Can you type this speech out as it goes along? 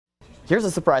Here's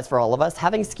a surprise for all of us.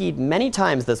 Having skied many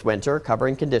times this winter,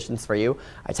 covering conditions for you,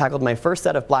 I tackled my first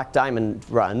set of Black Diamond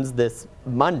runs this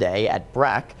Monday at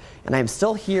Breck, and I'm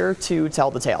still here to tell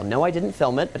the tale. No, I didn't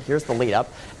film it, but here's the lead up.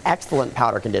 Excellent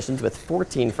powder conditions with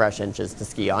 14 fresh inches to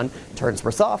ski on. Turns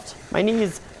were soft. My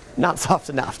knees, not soft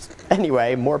enough.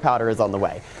 Anyway, more powder is on the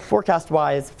way.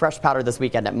 Forecast-wise, fresh powder this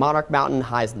weekend at Monarch Mountain,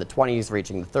 highs in the 20s,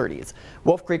 reaching the 30s.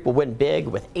 Wolf Creek will win big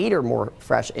with 8 or more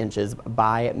fresh inches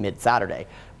by mid-Saturday.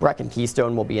 Breck and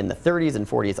Keystone will be in the 30s and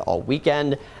 40s all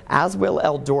weekend, as will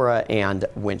Eldora and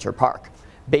Winter Park.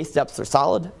 Base depths are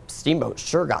solid. Steamboat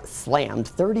sure got slammed.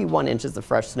 31 inches of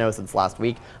fresh snow since last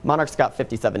week. Monarch's got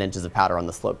 57 inches of powder on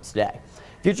the slopes today.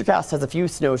 Futurecast has a few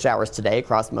snow showers today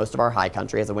across most of our high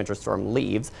country as a winter storm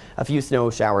leaves. A few snow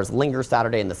showers linger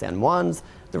Saturday in the San Juans.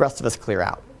 The rest of us clear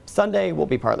out. Sunday will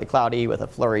be partly cloudy with a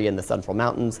flurry in the central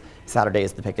mountains. Saturday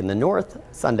is the pick in the north,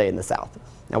 Sunday in the south.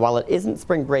 Now, while it isn't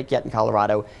spring break yet in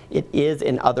Colorado, it is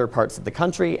in other parts of the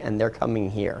country, and they're coming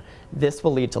here. This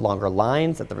will lead to longer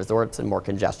lines at the resorts and more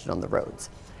congestion on the roads.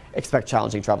 Expect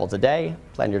challenging travel today.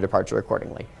 Plan your departure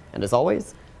accordingly. And as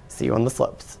always, see you on the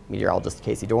slopes. Meteorologist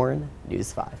Casey Doran,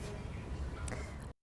 News 5.